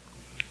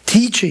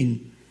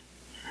teaching,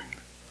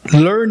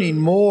 learning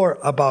more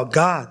about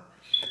God.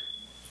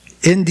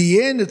 In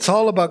the end, it's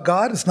all about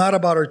God. It's not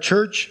about our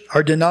church,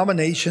 our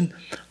denomination,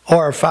 or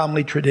our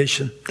family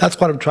tradition. That's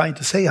what I'm trying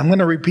to say. I'm going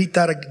to repeat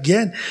that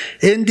again.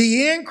 In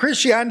the end,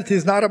 Christianity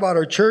is not about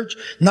our church,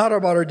 not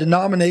about our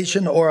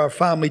denomination or our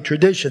family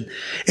tradition.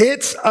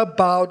 It's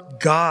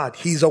about God.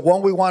 He's the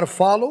one we want to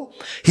follow.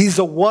 He's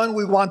the one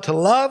we want to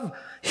love.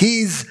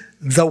 He's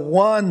the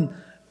one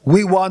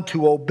we want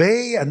to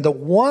obey, and the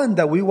one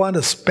that we want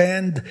to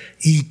spend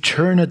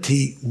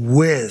eternity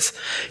with.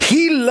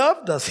 He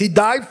loved us. He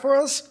died for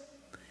us.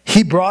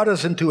 He brought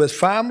us into his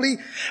family.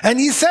 And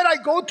he said, I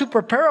go to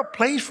prepare a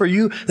place for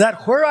you,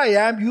 that where I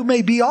am, you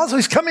may be also.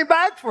 He's coming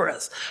back for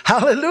us.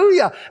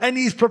 Hallelujah. And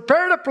he's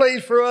prepared a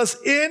place for us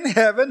in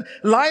heaven.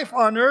 Life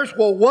on earth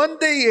will one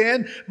day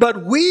end,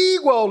 but we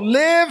will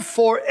live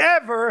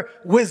forever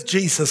with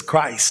Jesus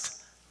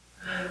Christ.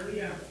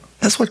 Hallelujah.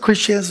 That's what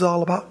Christianity is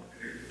all about.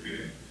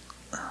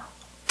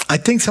 I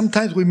think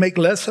sometimes we make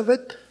less of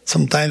it.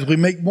 Sometimes we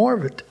make more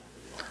of it.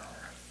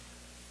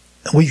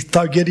 We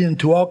start getting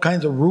into all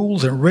kinds of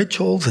rules and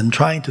rituals and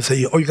trying to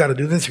say, oh, you got to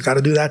do this, you got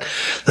to do that.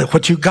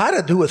 What you got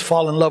to do is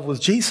fall in love with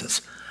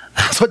Jesus.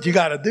 That's what you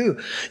got to do.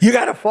 You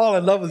got to fall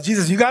in love with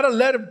Jesus. You got to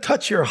let him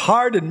touch your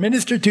heart and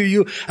minister to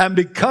you and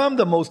become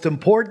the most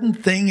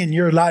important thing in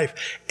your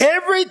life.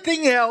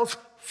 Everything else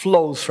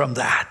flows from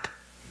that.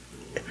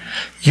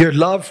 Your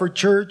love for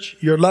church,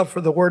 your love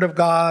for the Word of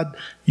God,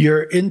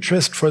 your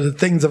interest for the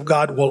things of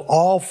God will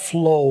all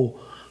flow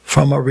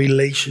from a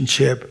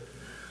relationship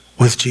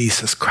with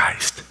Jesus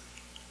Christ.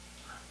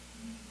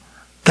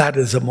 That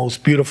is the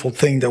most beautiful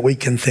thing that we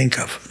can think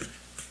of.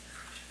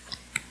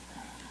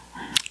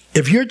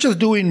 If you're just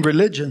doing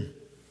religion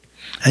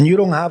and you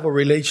don't have a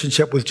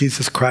relationship with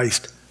Jesus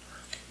Christ,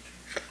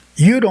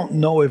 you don't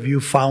know if you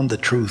found the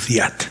truth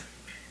yet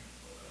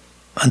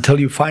until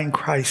you find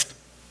Christ.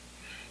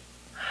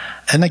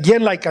 And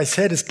again, like I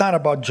said, it's not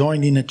about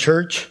joining a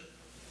church.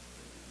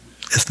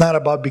 It's not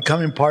about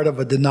becoming part of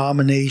a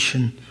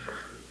denomination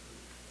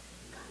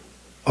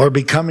or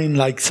becoming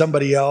like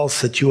somebody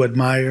else that you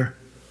admire,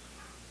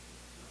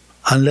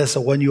 unless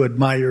the one you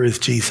admire is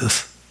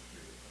Jesus.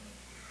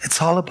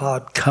 It's all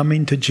about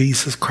coming to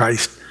Jesus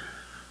Christ.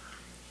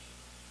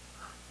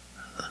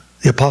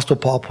 The Apostle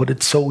Paul put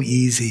it so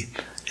easy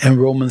in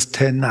Romans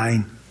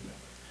 10:9.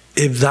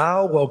 If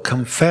thou wilt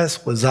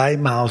confess with thy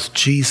mouth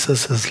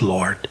Jesus is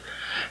Lord,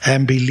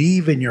 and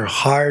believe in your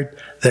heart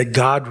that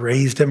God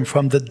raised him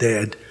from the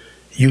dead,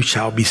 you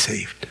shall be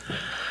saved.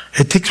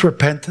 It takes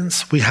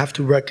repentance. We have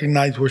to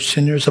recognize we're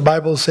sinners. The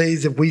Bible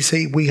says if we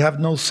say we have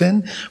no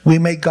sin, we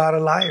make God a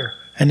liar,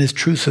 and his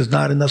truth is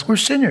not in us. We're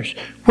sinners.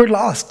 We're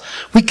lost.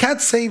 We can't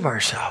save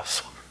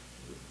ourselves.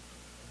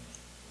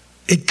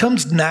 It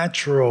comes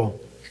natural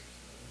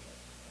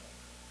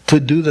to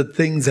do the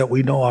things that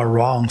we know are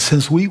wrong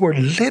since we were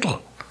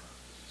little.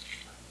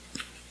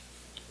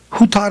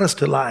 Who taught us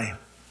to lie?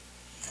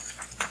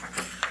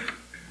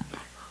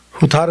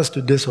 Who taught us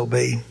to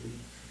disobey?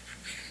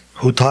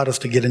 Who taught us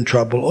to get in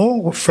trouble?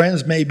 Oh,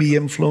 friends maybe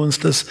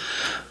influenced us,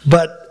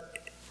 but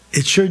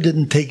it sure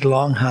didn't take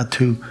long how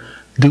to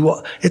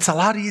do. It's a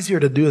lot easier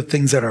to do the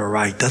things that are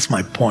right. That's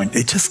my point.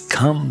 It just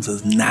comes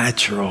as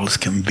natural as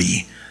can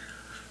be.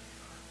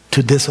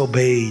 To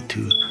disobey,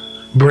 to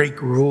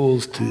break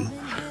rules, to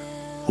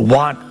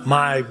want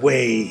my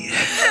way.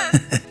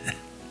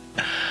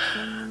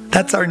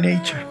 That's our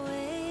nature.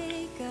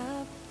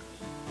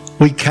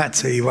 We can't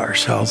save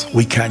ourselves.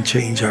 We can't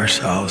change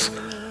ourselves.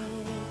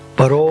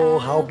 But oh,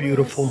 how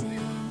beautiful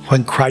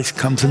when Christ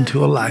comes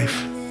into a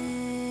life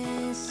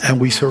and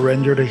we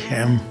surrender to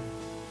him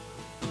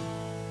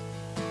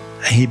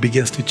and he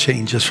begins to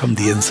change us from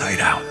the inside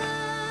out.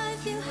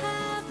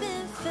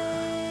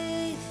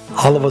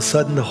 All of a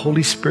sudden the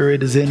Holy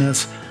Spirit is in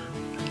us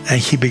and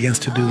he begins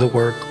to do the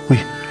work.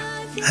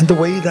 And the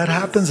way that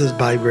happens is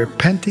by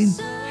repenting,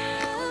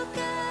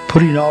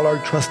 putting all our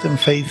trust and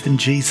faith in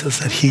Jesus,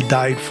 that he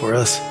died for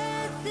us.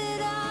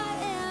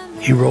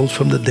 He rose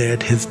from the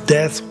dead. His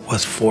death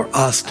was for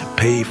us to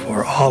pay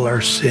for all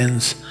our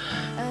sins,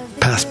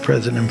 past,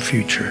 present, and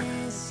future,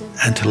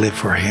 and to live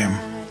for him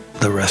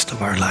the rest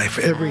of our life.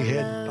 Every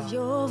head.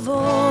 Your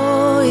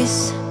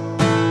voice,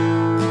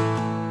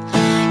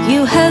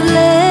 you have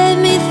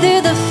led me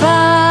through the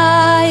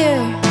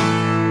fire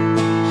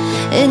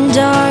in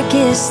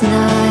darkest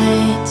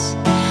nights.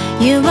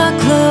 You are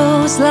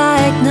close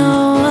like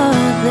no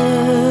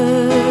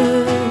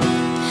other.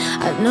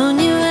 I've known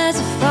you as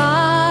a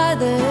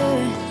father.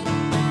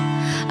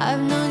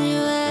 I've known you